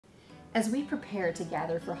As we prepare to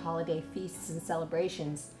gather for holiday feasts and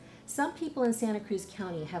celebrations, some people in Santa Cruz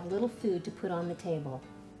County have little food to put on the table.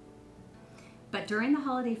 But during the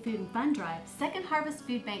Holiday Food and Fun Drive, Second Harvest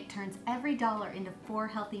Food Bank turns every dollar into 4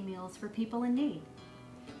 healthy meals for people in need.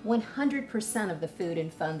 100% of the food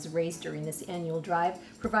and funds raised during this annual drive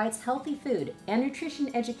provides healthy food and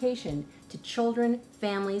nutrition education to children,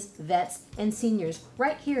 families, vets, and seniors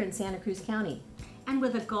right here in Santa Cruz County. And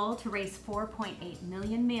with a goal to raise 4.8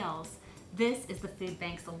 million meals, this is the food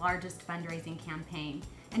bank's largest fundraising campaign,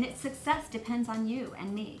 and its success depends on you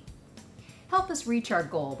and me. Help us reach our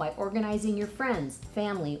goal by organizing your friends,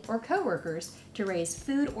 family, or coworkers to raise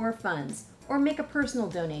food or funds, or make a personal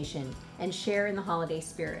donation and share in the holiday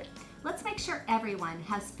spirit. Let's make sure everyone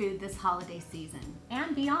has food this holiday season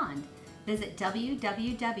and beyond. Visit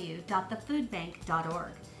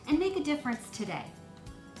www.thefoodbank.org and make a difference today.